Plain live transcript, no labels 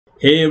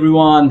Hey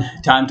everyone,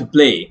 time to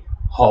play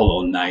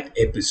Hollow Knight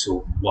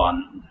Episode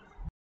 1.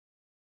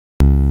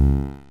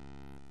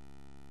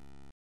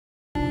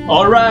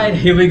 Alright,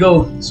 here we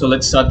go. So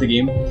let's start the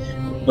game.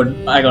 But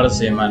I gotta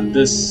say, man,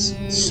 this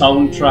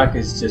soundtrack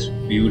is just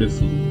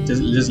beautiful.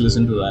 Just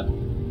listen to that.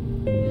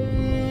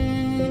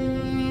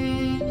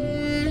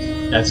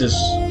 That's just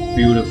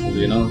beautiful,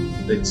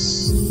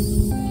 It's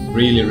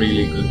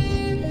really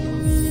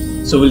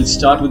good. So we'll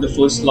start with the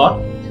first slot.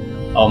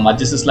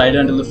 Adjust the slider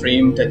until the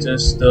frame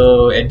touches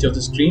the edge of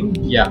the screen.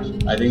 Yeah,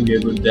 I think we're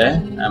good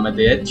there. I'm at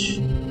the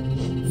edge.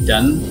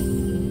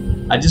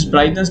 Done. Adjust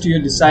brightness to your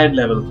desired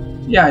level.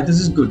 Yeah, this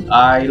is good.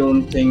 I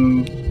don't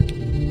think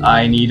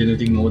I need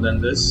anything more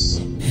than this.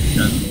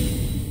 Done.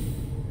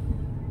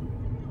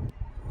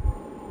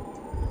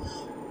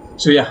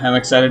 So yeah, I'm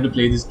excited to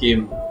play this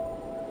game.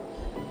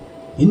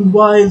 In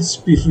wilds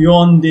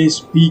beyond they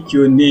speak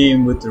your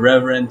name with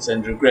reverence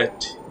and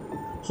regret.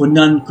 For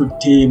none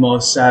could tame our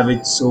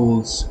savage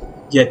souls,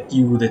 yet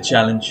you the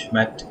challenge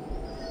met.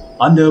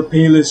 Under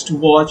palest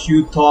watch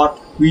you thought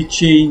we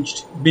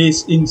changed,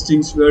 base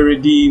instincts were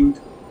redeemed.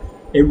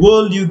 A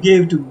world you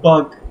gave to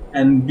bug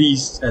and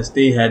beast as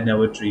they had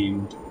never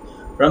dreamed.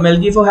 From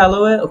LG for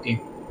Halloween?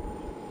 Okay.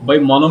 By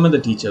Monoman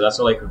the Teacher, that's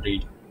all I could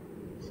read.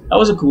 That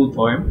was a cool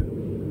poem.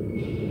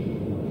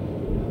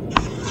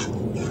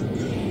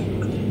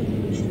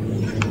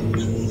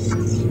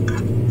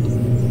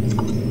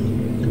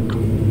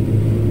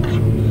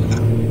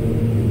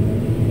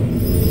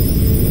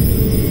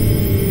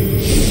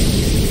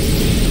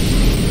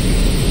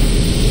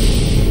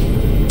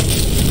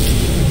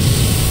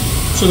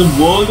 So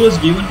the world was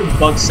given to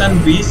bugs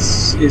and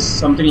beasts is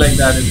something like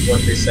that is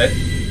what they said.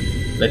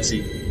 Let's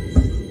see.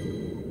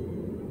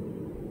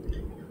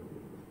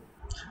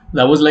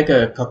 That was like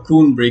a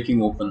cocoon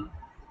breaking open.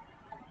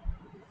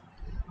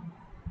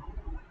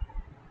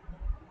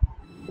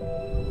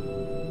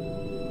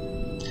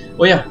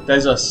 Oh yeah,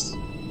 there's us.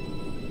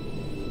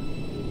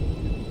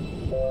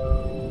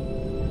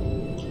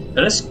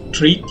 There are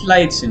street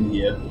lights in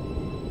here.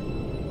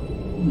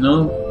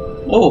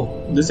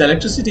 Oh, there's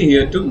electricity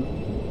here too.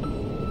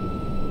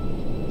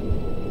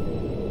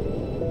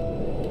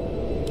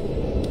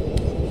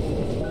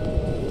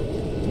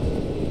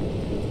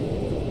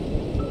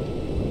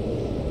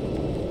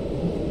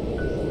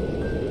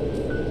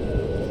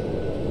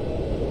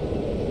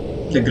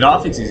 The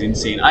graphics is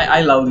insane.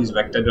 I love these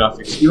vector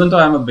graphics. Even though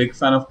I'm a big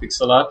fan of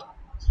pixel art,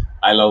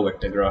 I love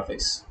vector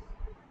graphics.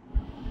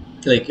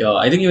 Like,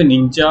 I think even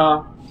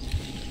Ninja,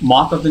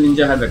 Mark of the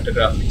Ninja had vector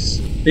graphics.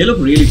 They look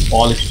really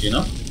polished,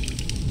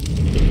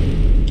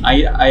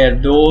 I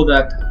adore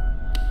that.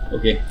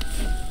 Okay,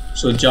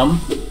 so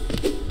jump,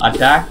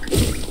 attack.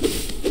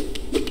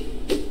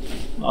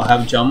 I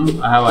have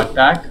jump, I have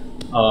attack.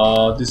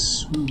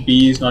 This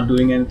B is not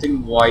doing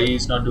anything, Y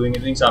is not doing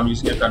anything, so I'm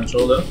using a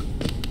controller.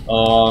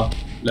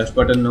 Left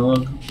button no,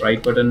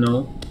 right button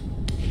no.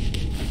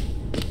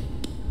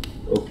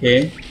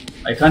 Okay,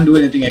 I can't do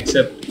anything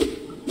except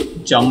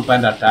jump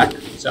and attack.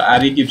 So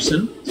Ari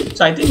Gibson.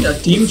 So I think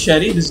Team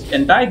Cherry, this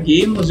entire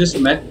game was just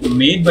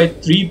made by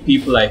 3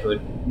 people, I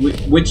heard,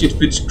 which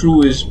its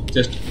crew is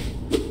just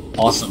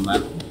awesome,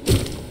 man.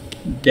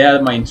 They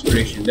are my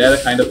inspiration. They are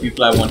the kind of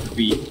people I want to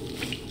be.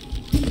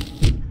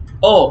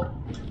 Oh,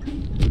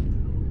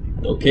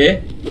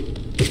 okay.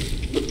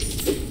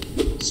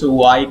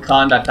 So I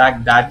can't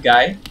attack that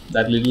guy,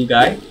 that little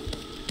guy.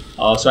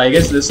 So I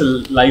guess there's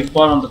a life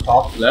bar on the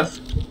top left.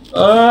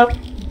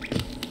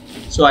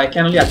 So I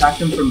can only attack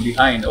them from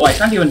behind. Oh, I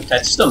can't even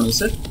touch them,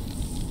 is it?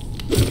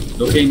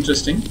 Okay,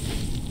 interesting.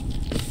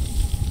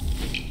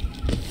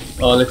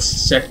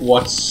 Let's check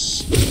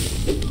what's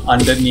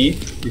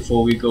underneath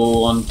before we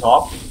go on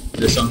top.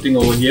 There's something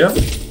over here.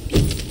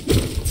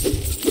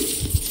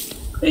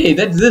 Hey,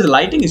 this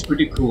lighting is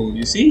pretty cool,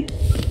 you see?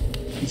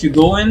 If you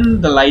go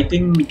in, the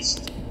lighting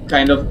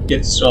kind of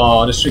gets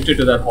restricted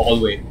to that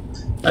hallway.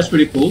 That's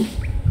pretty cool.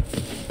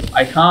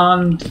 I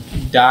can't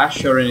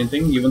dash or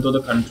anything, even though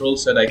the control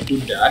said I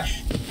could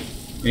dash.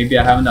 Maybe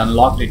I haven't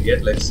unlocked it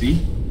yet. Let's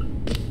see.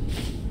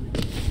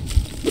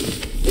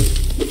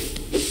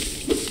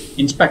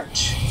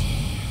 Inspect.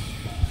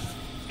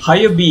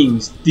 Higher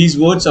beings, these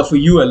words are for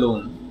you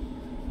alone.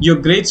 Your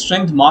great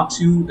strength marks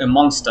you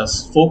amongst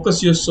us.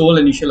 Focus your soul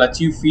and you shall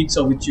achieve feats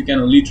of which you can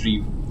only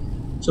dream.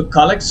 So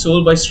collect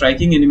soul by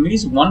striking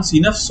enemies. Once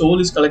enough soul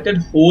is collected,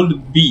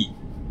 hold B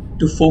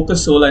to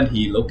focus soul and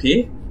heal.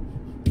 Okay.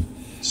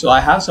 So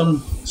I have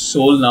some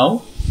soul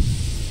now.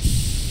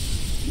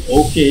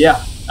 Okay,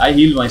 yeah. I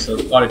healed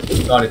myself. Got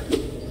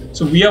it.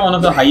 So we are one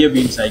of the higher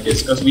beings, I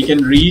guess, because we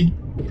can read.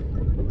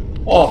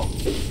 Oh,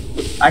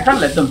 I can't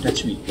let them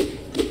touch me.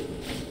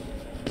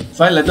 If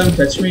I let them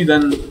touch me,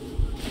 then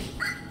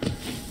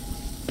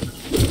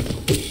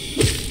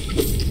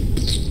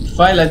if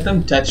I let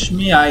them touch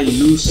me, I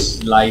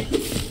lose life.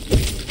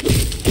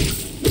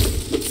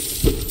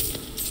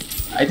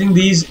 I think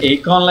these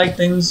acorn-like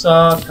things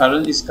are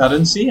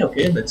currency.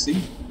 Okay, let's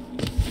see.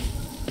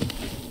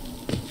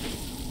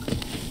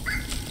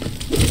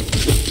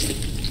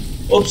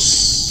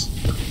 Oops.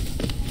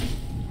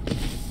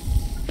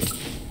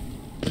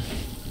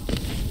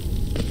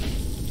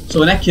 So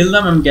when I kill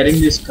them, I'm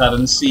getting this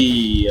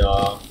currency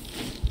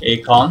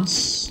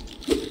acorns.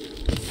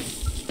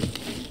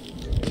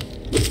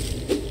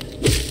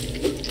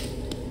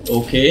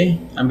 Okay,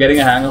 I'm getting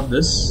a hang of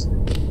this.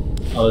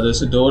 Oh,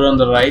 there's a door on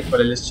the right, but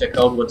I'll just check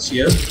out what's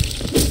here.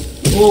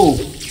 Oh,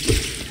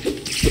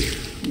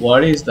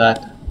 what is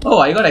that? Oh,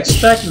 I got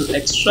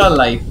extra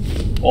life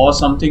or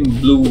something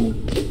blue.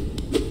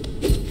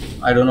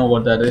 I don't know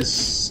what that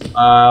is.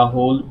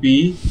 Hold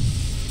B.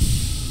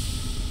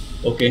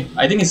 Okay,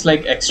 I think it's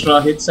like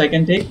extra hits I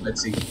can take.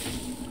 Let's see.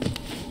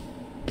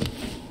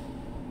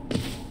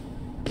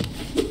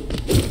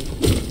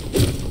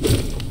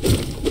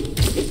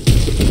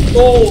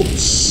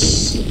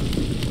 Oops!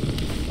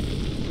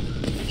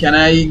 Can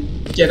I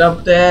get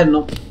up there?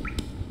 No.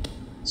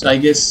 So I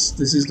guess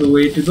this is the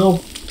way to go.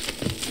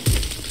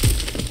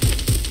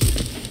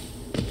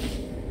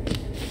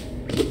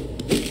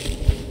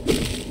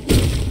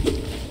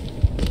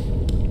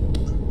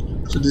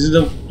 So this is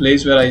the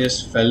place where I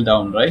just fell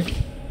down, right?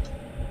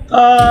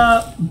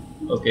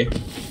 Okay.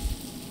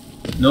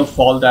 No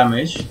fall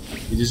damage,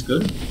 which is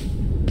good.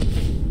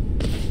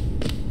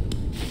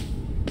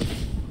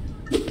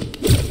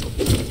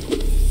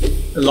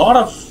 A lot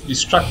of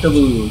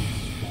destructible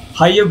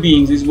higher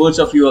beings, these words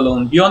of you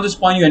alone. Beyond this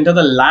point, you enter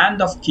the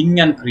land of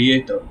King and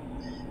Creator.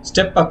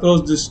 Step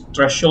across this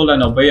threshold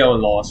and obey our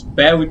laws.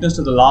 Bear witness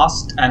to the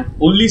last and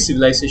only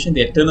civilization,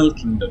 the Eternal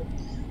Kingdom.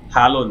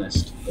 Hallow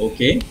Nest.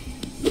 Okay.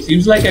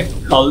 Seems like a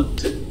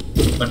cult,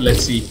 but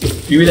let's see.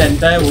 Maybe the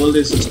entire world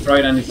is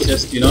destroyed and it's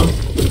just, you know,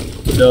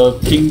 the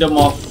kingdom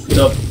of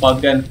the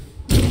bug and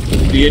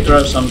creator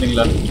or something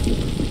left.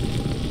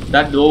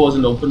 That door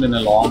wasn't opened in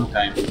a long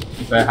time.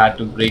 If I had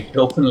to break it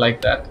open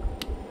like that.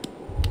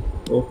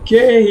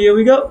 Okay, here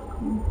we go.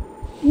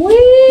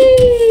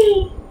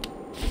 Whee!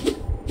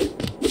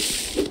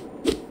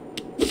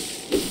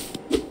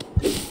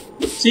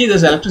 See,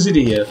 there's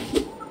electricity here.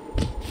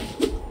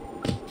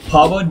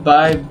 Powered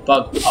by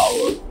bug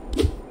power.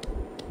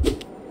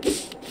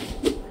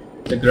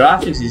 The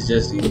graphics is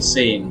just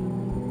insane.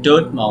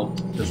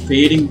 Dirtmouth, the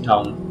fading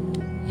town.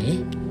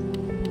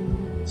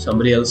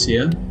 Somebody else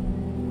here.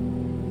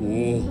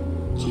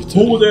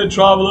 Oh there,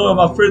 traveler, I'm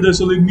afraid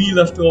there's only me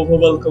left to offer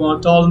welcome. Our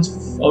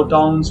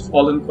town's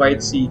fallen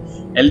quite see.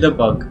 Elder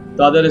bug.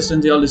 The other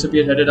residents, they all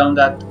disappeared, headed down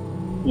that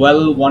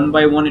well one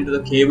by one into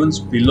the caverns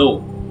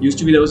below. Used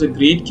to be there was a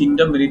great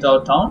kingdom beneath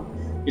our town.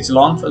 Its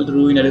long fell to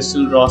ruin and it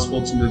still draws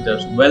folks into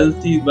depths.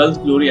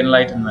 Wealth, glory,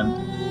 enlightenment.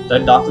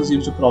 That darkness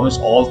seems to promise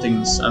all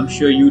things. I'm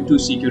sure you too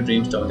seek your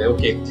dreams down there.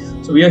 Okay,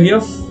 so we are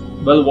here.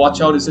 Well,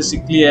 watch out. It's a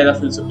sickly air that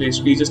fills the place.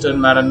 Creatures turn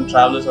mad and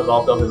travelers are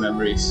robbed of their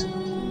memories.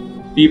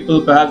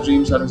 People, perhaps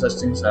dreams aren't such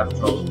things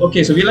after all.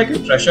 Okay, so we're like a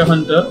treasure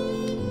hunter.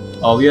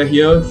 We are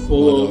here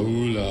for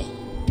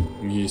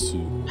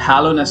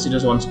Hallow Nest, it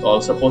was once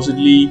called.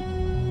 Supposedly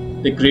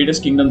the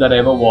greatest kingdom that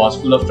ever was,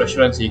 full of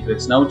treasure and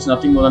secrets. Now it's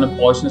nothing more than a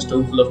poisonous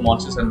tomb full of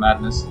monsters and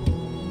madness.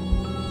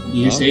 Do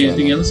you say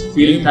anything else?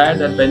 Feeling tired?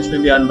 That bench may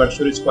be iron, but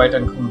sure it's quite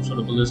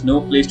uncomfortable. There's no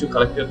place to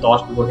collect your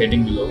thoughts before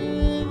heading below.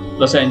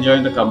 Plus, I'm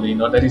enjoying the company.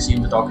 Not that you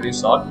seem the talkative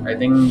sort. I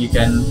think you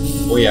can.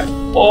 Oh yeah.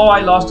 Oh,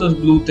 I lost those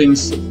blue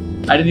things.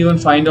 I didn't even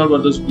find out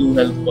what those blue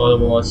health bar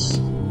was.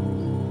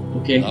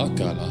 Okay.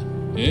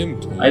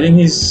 I think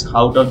he's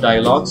out of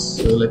dialogues,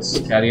 so let's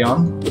carry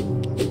on.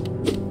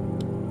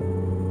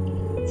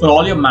 For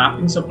all your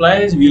mapping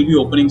supplies, we'll be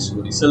opening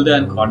soon. Isilda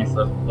and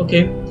Conifer.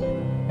 Okay.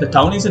 The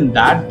town isn't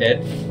that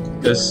dead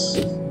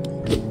because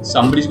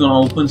somebody's gonna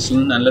open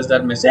soon unless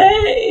that mess.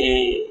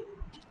 Hey!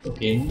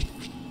 Okay.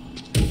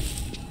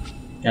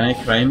 Can I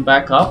climb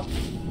back up?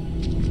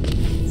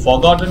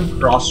 Forgotten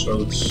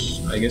Crossroads.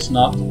 I guess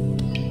not.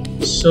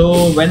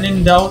 So when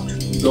in doubt,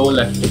 go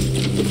left.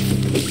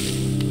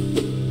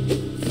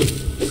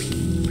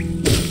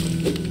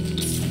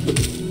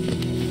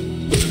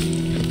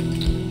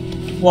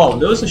 Wow,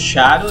 there was a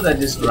shadow that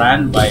just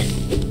ran by.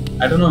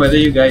 I don't know whether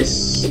you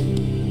guys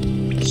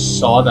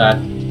saw that.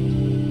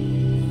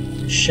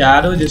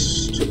 Shadow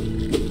just...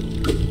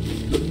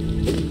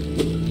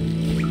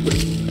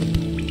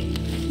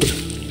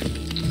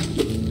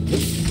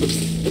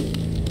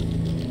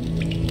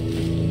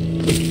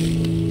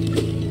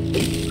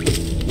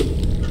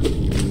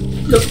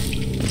 Look.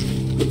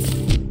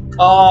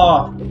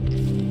 Oh,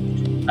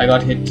 I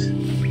got hit.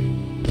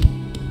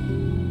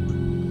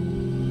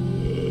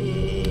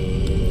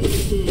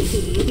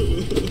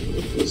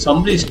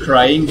 Somebody's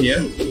crying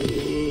here.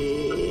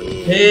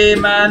 Hey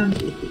man,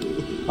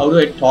 how do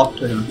I talk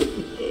to him?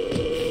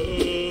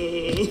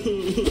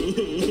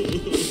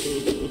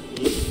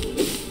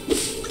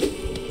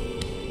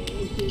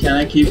 Can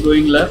I keep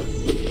going left?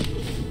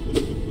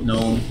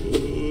 No.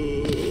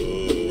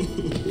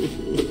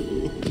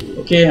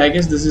 Okay, I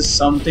guess this is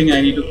something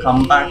I need to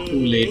come back to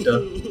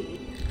later.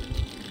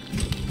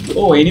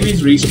 Oh,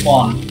 enemies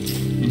respawn.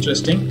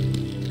 Interesting.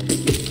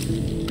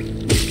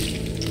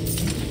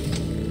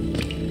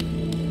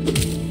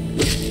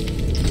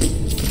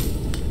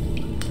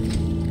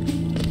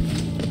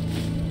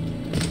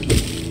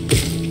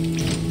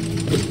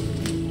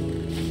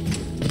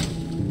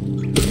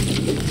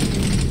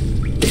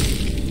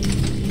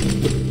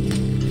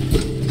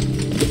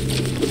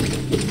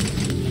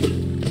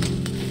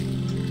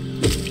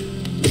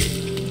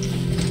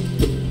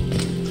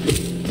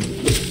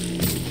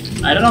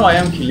 I don't know why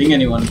I'm killing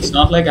anyone. It's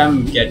not like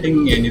I'm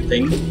getting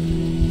anything.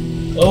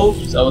 Oh,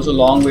 that was a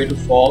long way to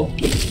fall.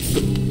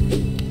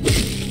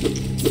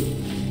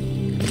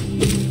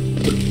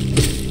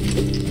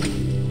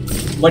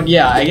 But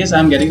yeah, I guess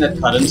I'm getting that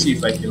currency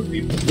if I kill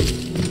people.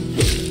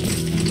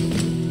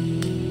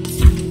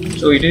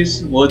 So it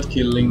is worth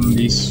killing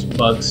these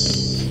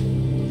bugs.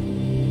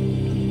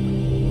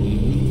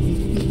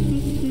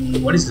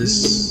 What is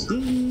this?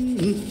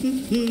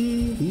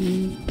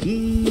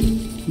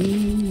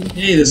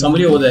 Hey, there's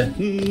somebody over there.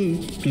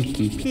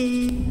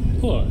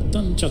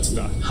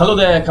 Hello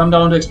there, come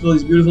down to explore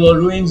these beautiful old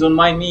ruins, don't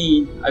mind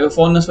me. I have a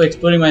fondness for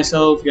exploring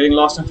myself, getting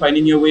lost and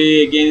finding your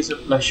way. Again, it's a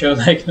pleasure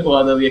like no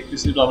other. We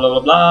exclusive blah blah blah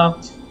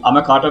blah. I'm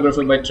a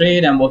cartographer by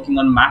trade, I'm working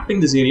on mapping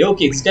this area.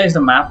 Okay, this guy is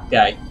the map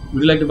guy.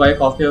 Would you like to buy a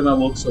copy of my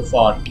work so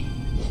far?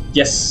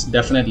 Yes,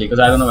 definitely, because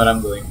I don't know where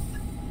I'm going.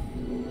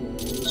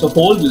 So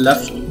hold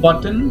left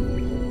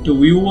button to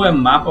view a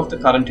map of the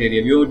current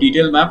area. View a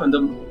detailed map and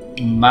the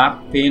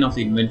map pane of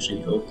the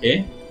inventory.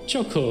 Okay.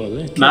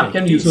 Map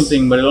can be a useful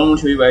thing, but I don't want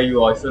to show you where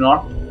you are. If you're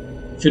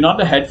not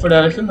the head for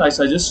directions, I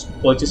suggest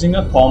purchasing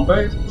a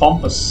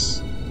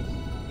compass.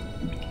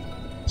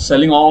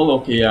 Selling all,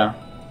 okay, yeah.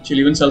 She'll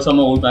even sell some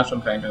old maps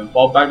from time to time.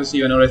 Pop back to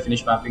see whenever I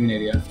finish mapping an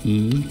area.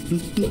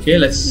 Okay,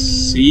 let's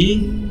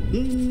see.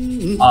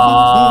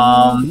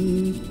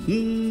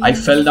 I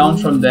fell down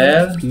from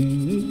there.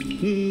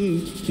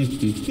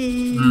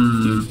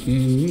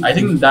 I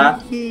think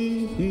that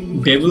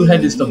devil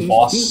head is the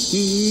boss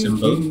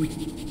symbol.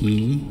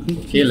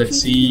 Okay, let's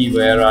see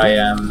where I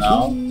am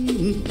now.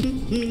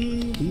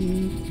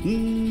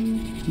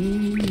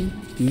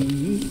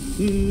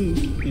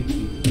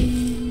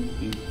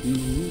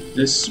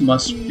 This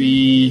must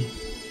be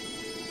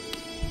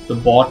the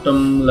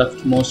bottom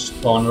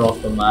leftmost corner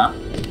of the map.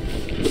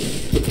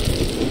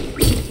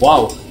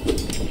 Wow.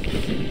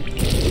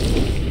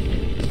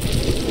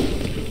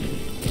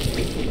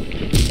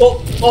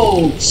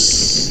 Oh!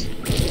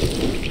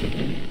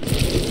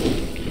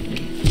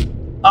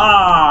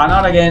 Ah,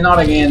 not again, not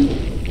again.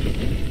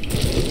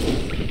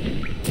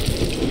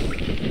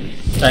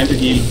 Time to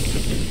heal.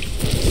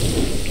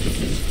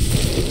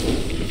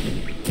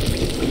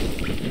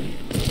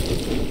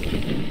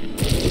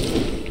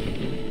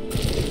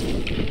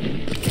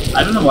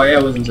 I don't know why I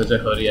was in such a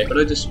hurry. I could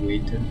have just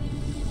waited.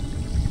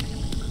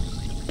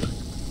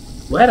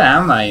 Where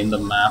am I in the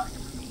map?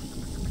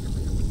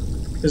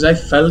 Because I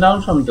fell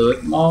down from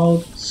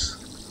Dirtmouth.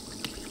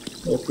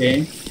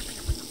 Okay.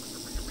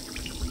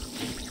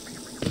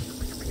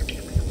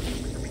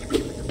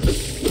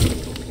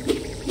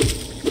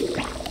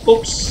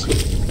 Oops.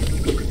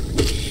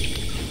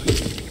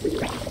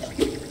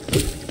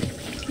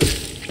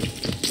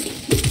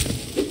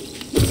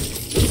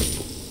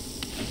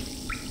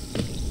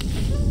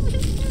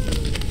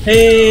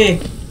 Hey!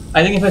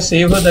 I think if I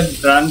save her, that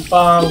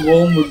grandpa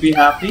worm would be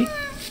happy.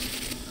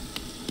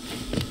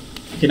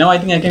 Okay, now I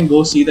think I can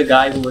go see the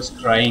guy who was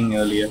crying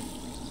earlier.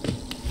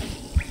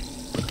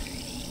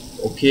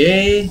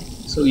 Okay,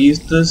 so is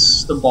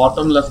this the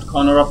bottom left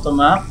corner of the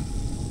map?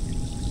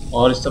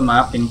 Or is the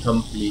map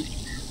incomplete?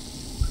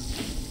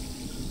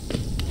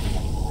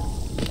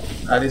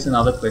 That is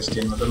another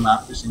question, whether the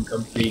map is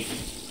incomplete.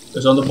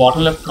 Because on the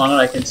bottom left corner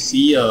I can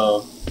see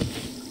a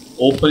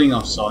opening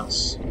of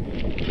sorts.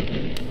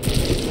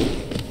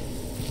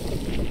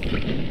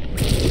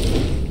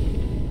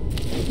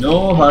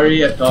 No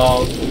hurry at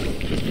all.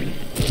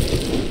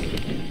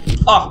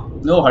 Ah,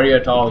 no hurry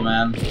at all,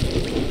 man.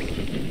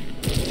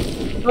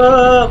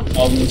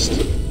 Almost.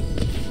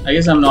 I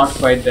guess I'm not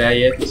quite there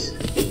yet.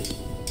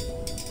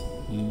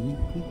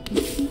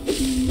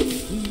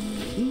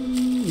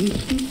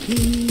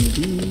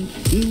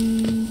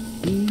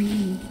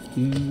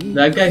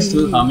 That guy's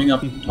still humming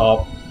up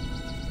top.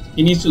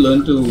 He needs to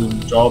learn to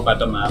draw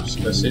better maps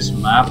because his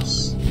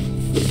maps,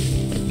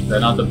 they're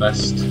not the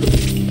best.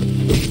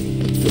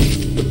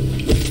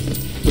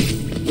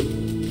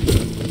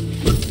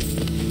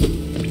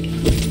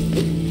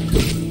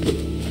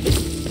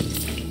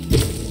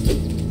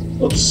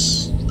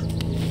 Oops.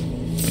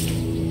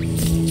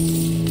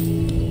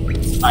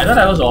 I thought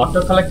I was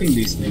auto-collecting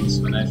these things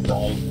when I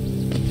fall.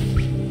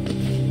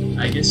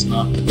 I guess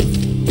not.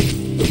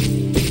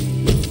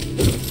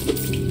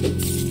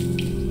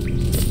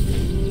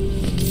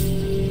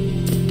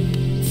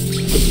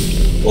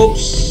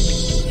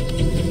 Oops.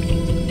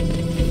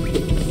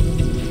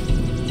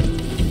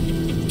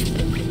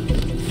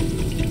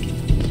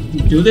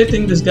 Do they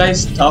think this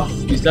guy's tough?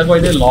 Is that why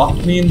they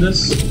locked me in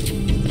this?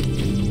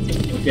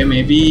 Okay,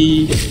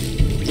 maybe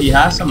he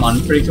has some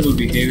unpredictable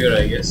behavior,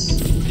 I guess.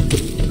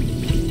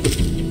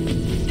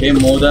 Okay,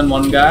 more than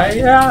one guy.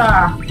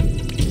 Yeah.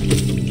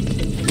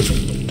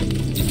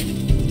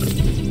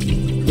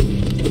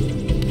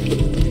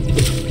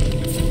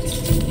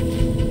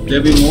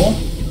 There be more?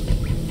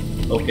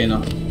 Okay,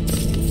 no.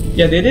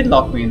 Yeah, they did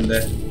lock me in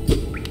there.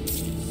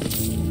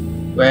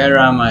 Where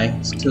am I?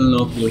 Still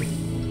no clue.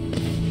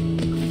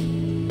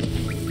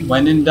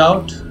 When in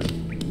doubt,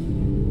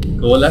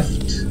 go left.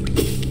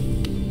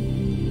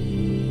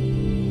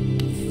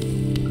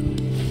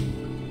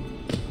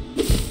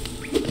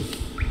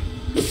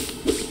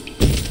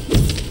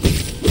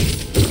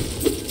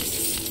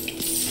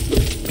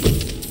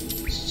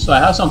 So I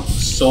have some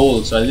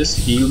soul, so I'll just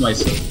heal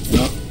myself, you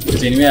know.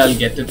 Because anyway, I'll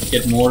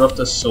get more of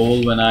the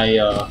soul when I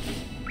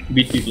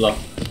beat people up.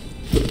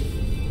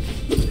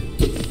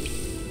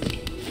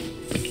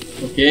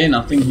 Okay,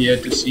 nothing here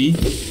to see,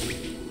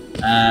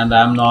 and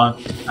I'm not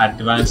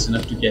advanced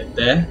enough to get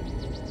there.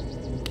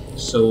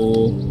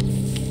 So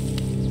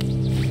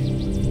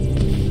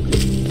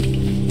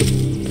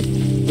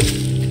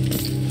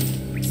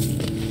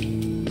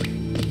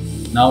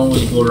now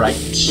we'll go right.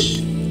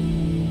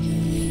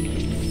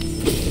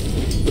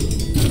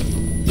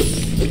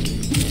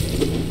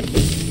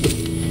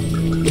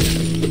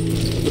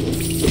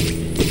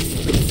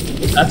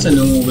 That's a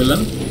new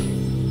villain.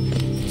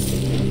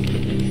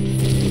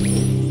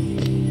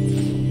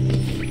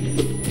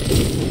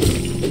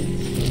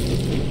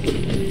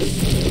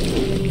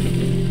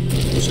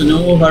 So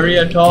no hurry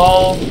at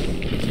all.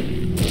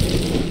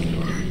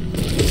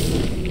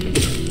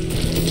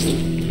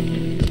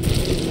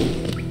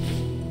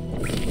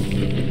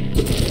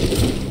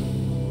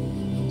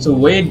 So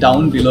way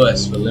down below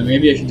as well, and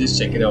maybe I should just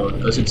check it out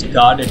because it's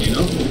guarded, you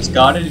know. It's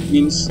guarded, it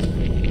means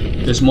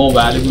there's more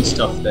valuable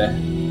stuff there.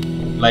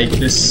 Like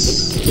this.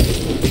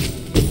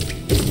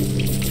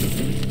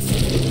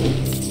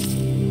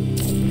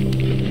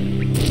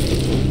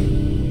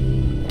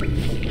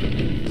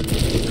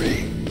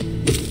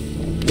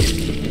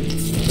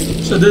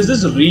 So there's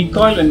this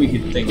recoil when we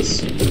hit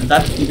things, and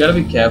that you gotta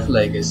be careful,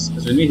 I guess,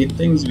 because when we hit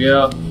things we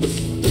are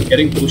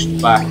getting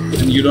pushed back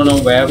and you don't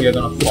know where we are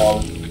gonna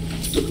fall.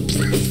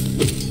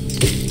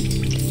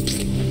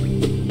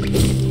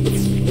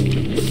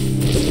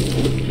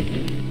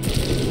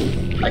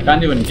 I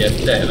can't even get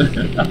there.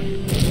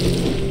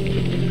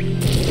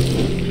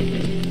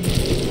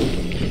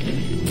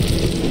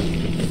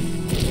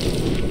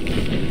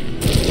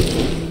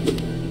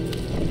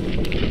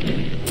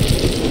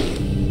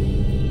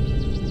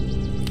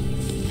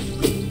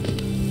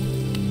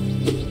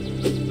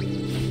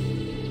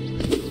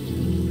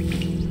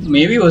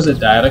 Maybe it was the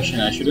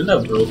direction, I shouldn't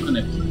have broken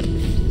it.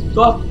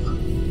 Go up!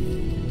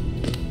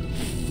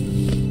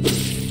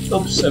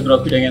 Oops, I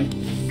broke it again.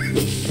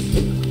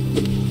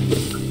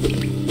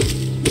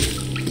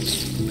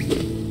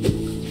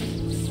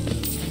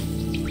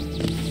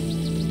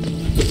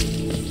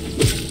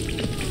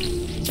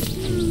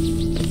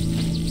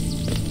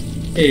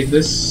 Hey,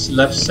 this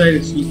left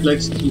side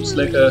looks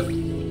like a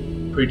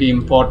pretty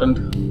important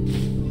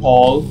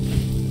hall.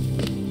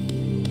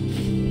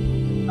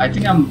 I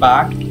think I'm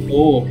back.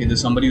 Oh, okay, there's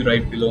somebody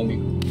right below me.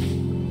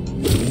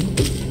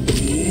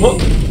 Oh!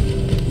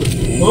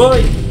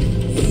 Oi!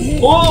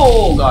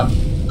 Oh god!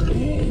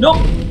 No!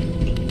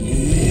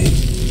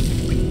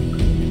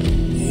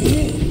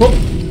 Oh!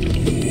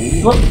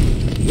 What?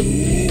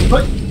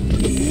 What?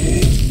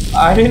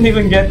 I didn't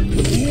even get.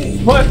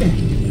 What?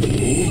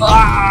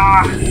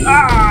 Ah!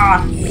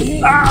 Ah!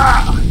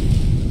 Ah!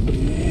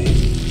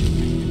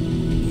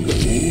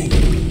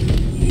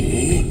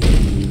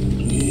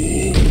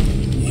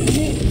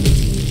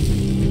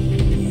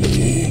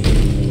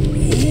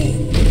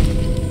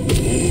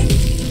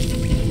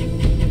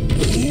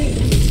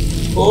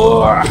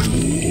 Oh!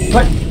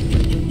 What?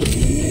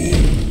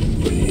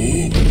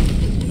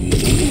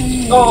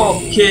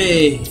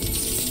 Okay.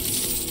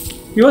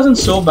 He wasn't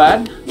so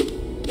bad,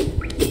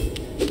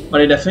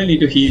 but I definitely need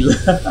to heal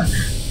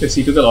because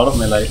he took a lot of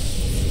my life.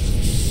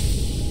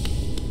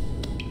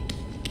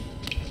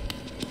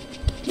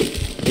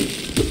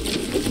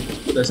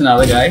 There's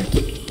another guy,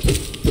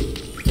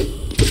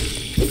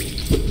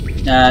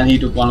 and he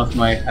took one of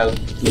my health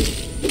too.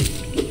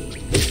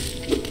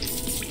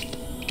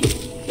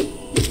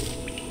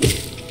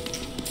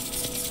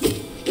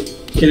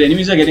 Okay, the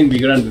enemies are getting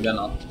bigger and bigger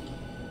now.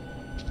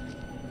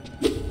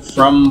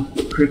 From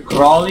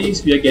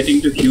crawlies, we are getting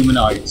to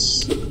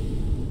humanoids.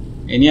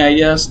 Any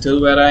ideas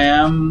still where I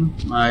am?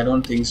 I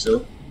don't think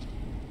so.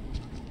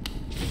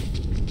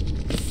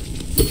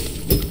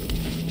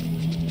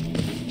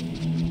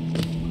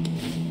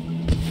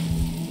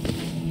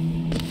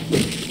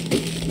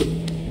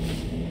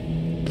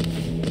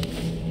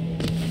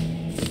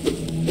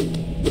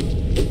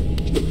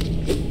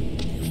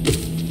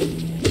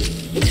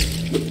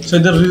 So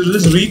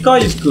this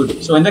recoil is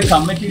good. So when they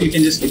come at you, you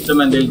can just hit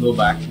them and they'll go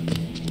back.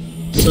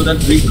 So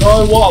that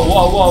recoil,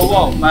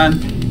 wow, man.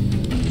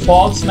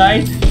 False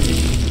Knight.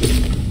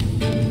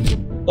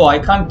 Oh, I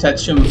can't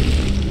touch him.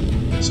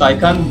 So I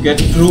can't get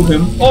through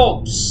him.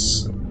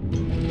 Oops.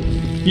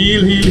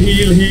 Heal.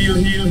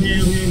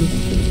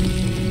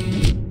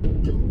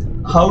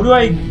 How do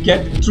I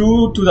get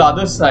through to the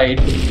other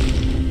side?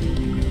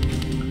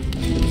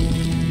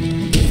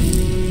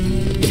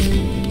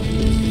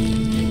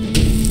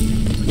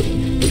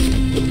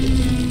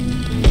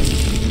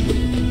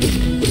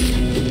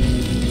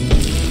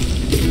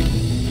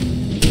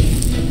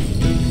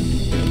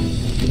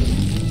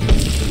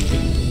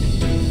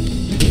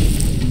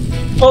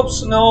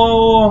 Oops,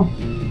 no.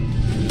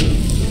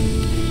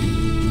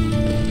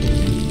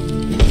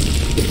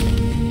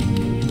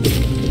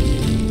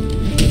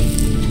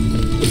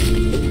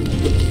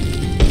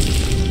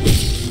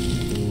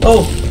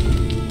 Oh,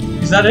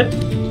 is that it?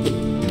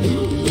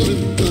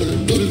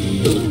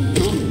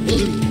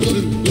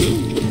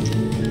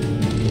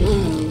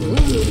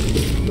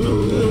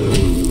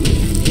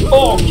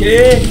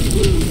 Okay.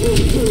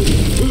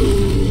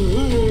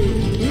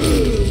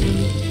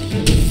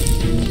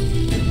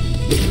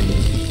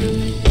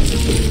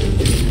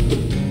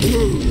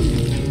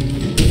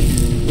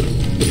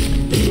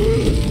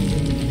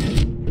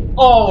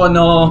 Oh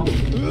no.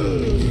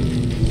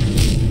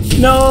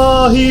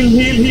 No, heal,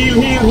 heal,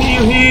 heal, heal,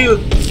 heal, heal.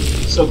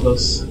 So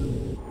close.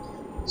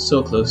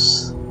 So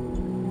close.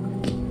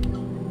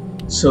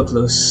 So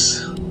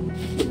close.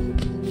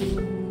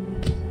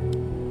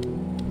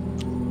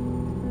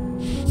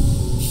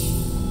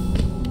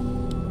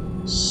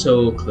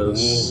 So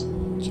close.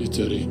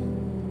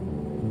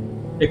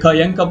 A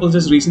young couple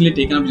just recently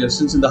taken up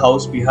residence in the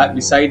house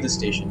beside the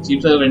station.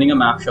 Seems like running a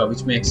map shop,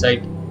 which may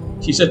excite.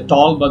 She's a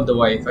tall but the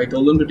wife. I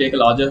told them to take a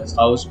larger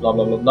house, blah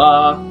blah blah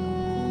blah.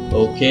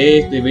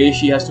 Okay, the way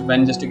she has to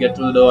bend just to get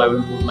through the door, I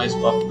will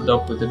put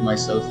up with it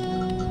myself.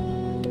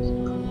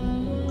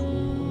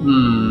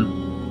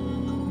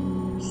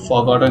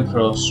 Forgotten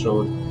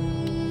Crossroad.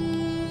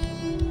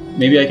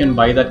 Maybe I can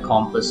buy that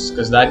compass,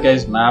 because that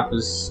guy's map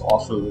is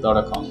awful without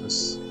a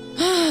compass.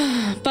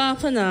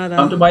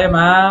 Come to buy a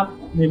map,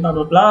 blah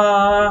blah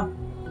blah.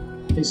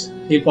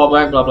 He'll pop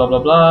back, blah blah blah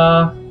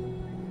blah.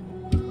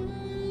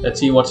 Let's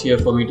see what's here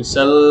for me to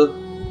sell.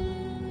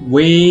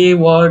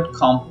 Wayward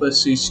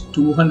compass is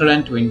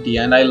 220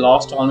 and I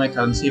lost all my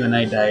currency when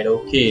I died.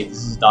 Okay,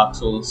 this is Dark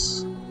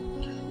Souls.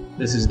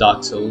 This is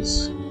Dark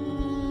Souls.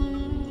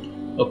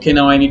 Okay,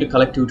 now I need to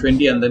collect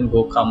 220 and then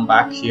come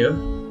back here.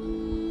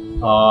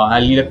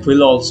 I'll need a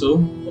quill also.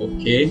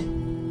 Okay.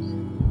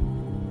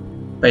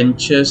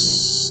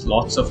 Benches,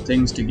 lots of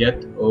things to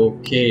get.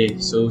 Okay,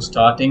 so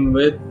starting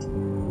with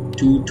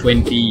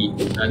 220.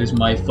 That is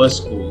my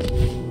first goal.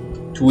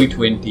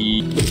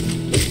 220.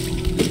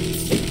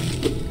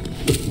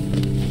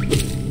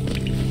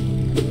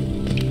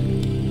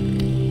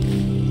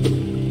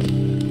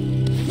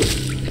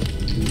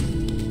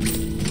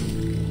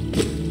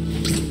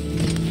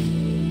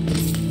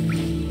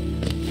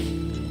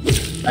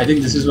 I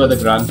think this is where the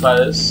grandpa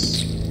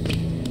is.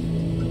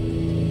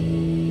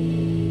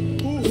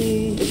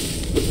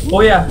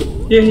 Oh yeah,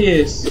 here he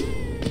is.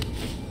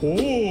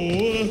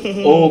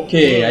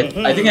 Okay,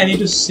 I think I need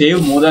to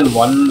save more than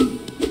one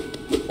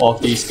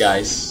of these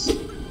guys.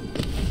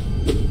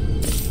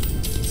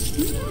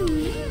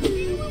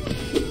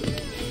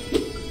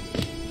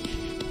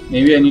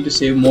 Maybe I need to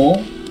save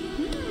more.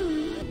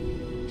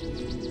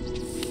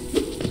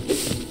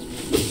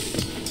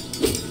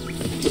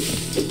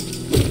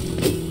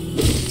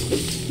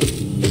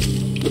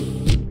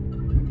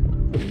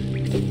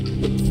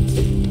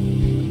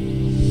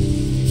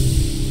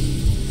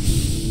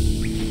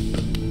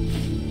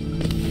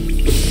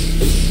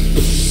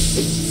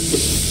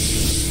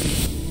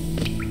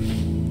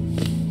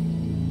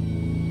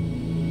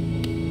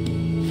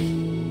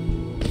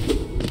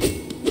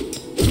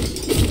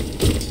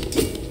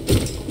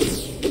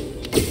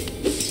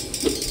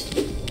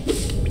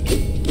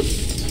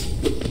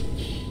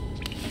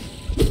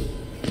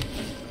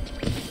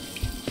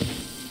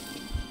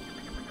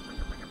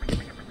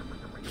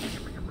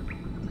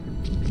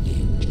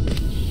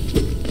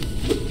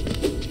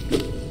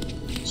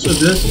 So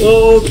this,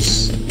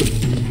 oops,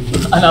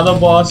 another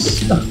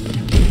boss.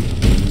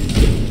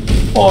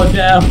 Oh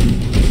damn.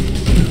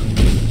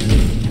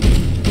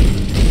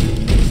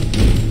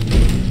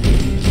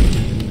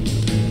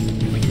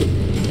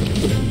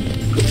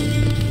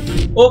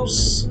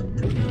 Oops.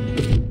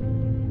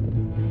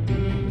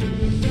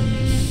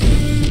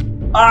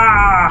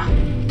 Ah.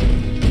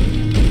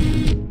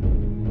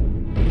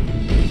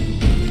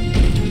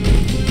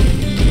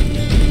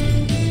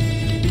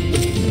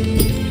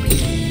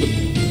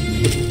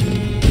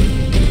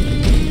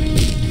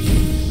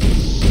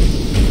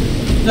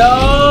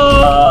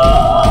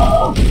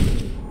 No!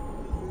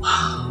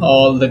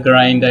 All the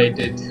grind I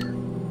did.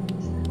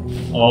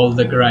 All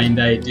the grind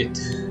I did.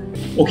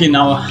 Okay,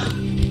 now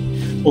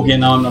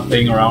I'm not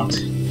playing around.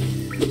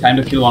 Time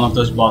to kill one of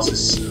those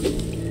bosses.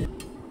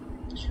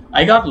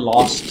 I got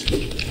lost.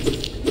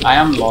 I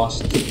am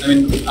lost. I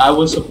mean, I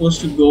was supposed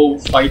to go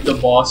fight the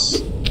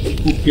boss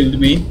who killed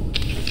me.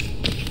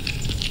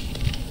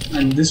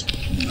 And this,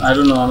 I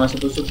don't know, am I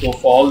supposed to go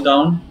fall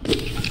down?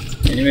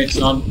 Anyway, it's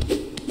not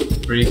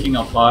breaking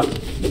apart.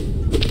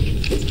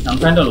 I'm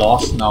kinda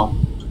lost now.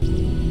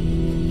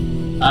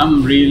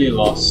 I'm really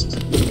lost.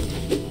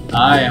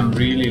 I am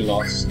really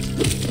lost.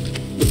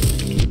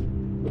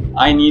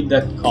 I need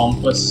that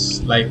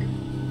compass like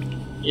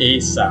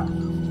ASAP.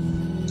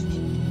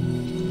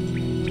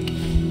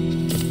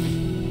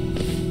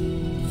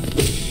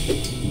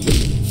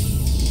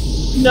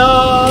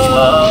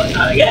 No,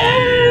 not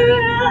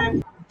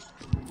again.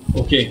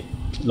 Okay,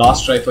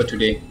 last try for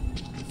today.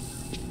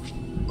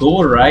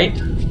 Go right,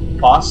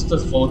 past the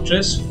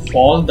fortress,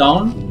 fall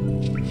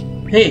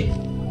down. Hey,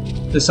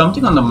 there's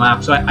something on the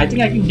map, so I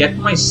think I can get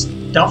my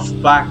stuff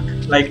back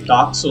like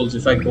Dark Souls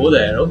if I go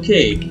there.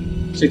 Okay,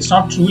 so it's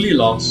not truly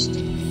lost.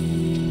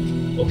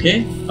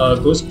 Okay,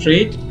 go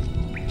straight,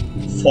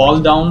 fall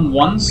down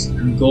once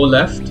and go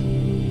left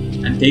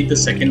and take the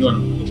second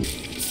one.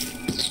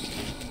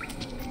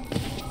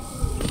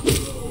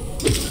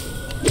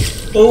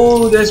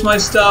 Oh, there's my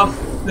stuff.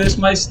 There's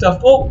my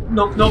stuff. Oh,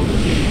 no, no.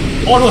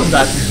 What was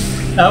that?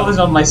 That was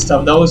not my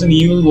stuff. That was an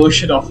evil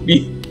version of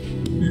me.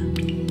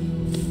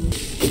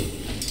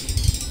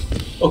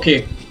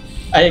 Okay.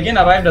 I again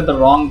arrived at the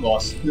wrong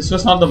boss. This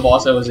was not the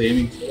boss I was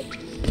aiming for.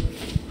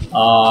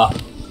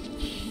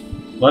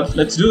 But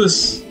let's do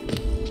this.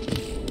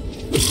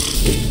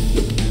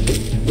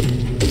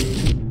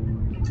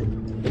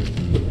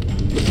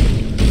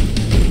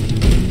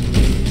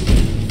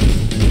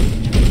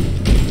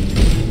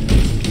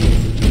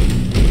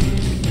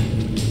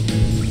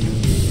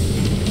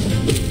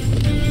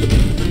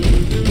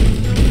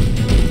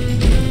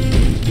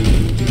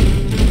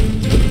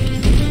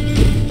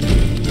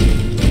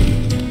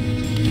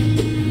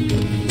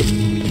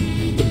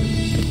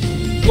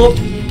 Oh,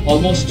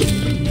 almost.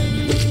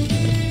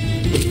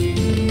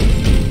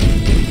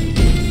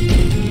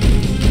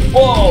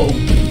 Whoa!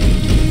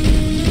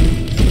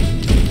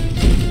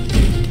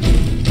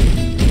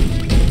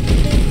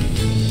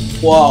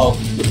 Wow.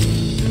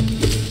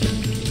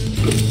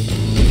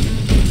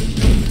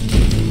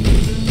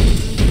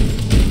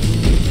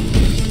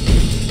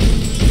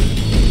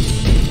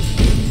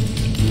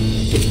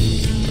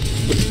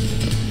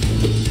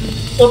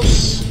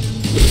 Oops.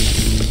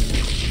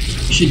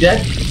 Is she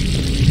dead?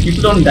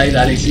 People don't die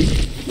that easy.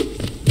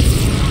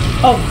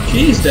 Oh,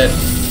 she is dead.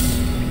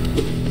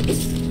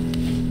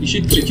 Is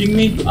she tricking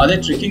me? Are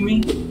they tricking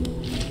me?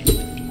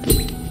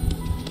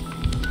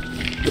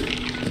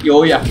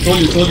 Oh yeah,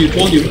 told you.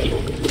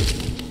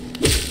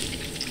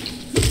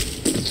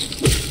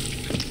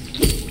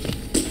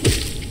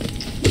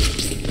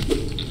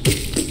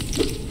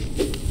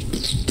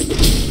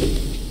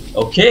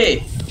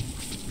 Okay.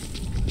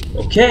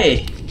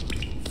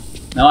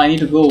 Now I need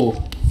to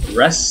go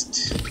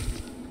rest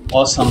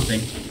or something.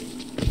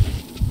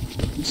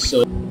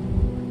 So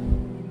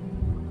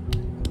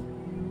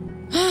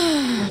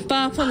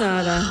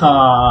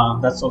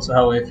that's also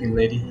how I feel,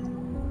 lady.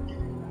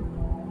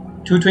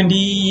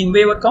 220 in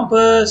wayward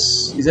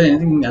compass. Is there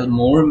anything else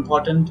more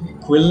important? A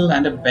quill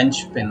and a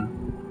bench pin.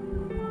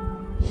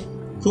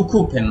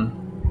 Cuckoo pin.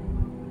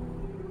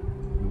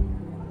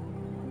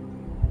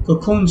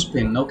 Cocoon's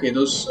pin. Okay,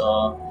 those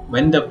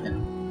vendor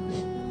pin.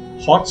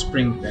 Hot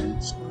spring pin.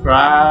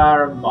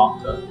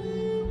 Scrarbarker.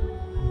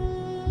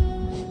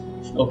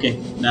 Okay,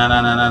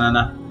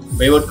 nah.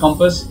 Wayward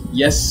compass,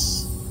 yes.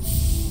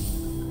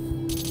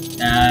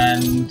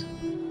 And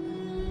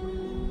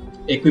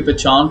equip a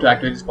charm to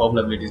activate its powerful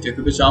abilities. To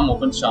equip a charm,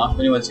 opens charms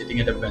when you are sitting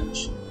at a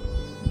bench.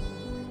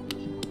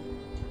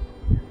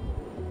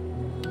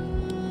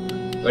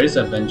 Where is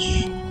that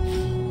bench?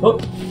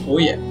 Oh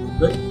yeah,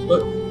 good.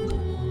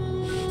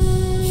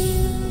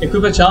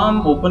 Equip a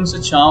charm, opens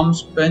a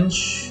charms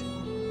bench.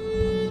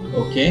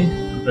 Okay,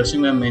 I'm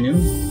pressing my menu.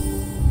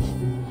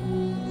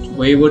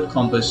 Wayward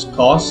compass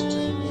cost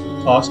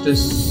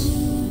is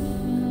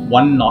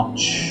 1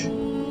 notch.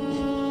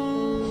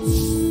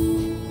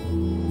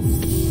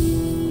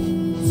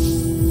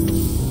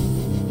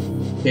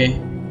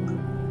 Okay,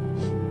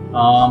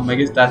 I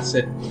guess that's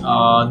it.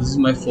 This is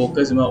my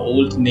focus. My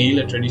old nail,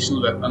 a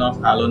traditional weapon of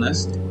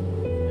Hallownest.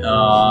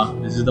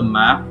 This is the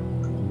map.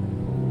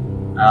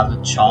 I have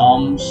the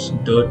charms,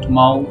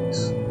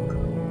 Dirtmouth.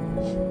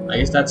 I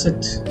guess that's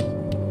it.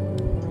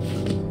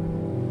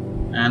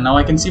 And now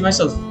I can see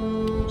myself.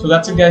 So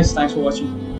that's it, guys. Thanks for watching.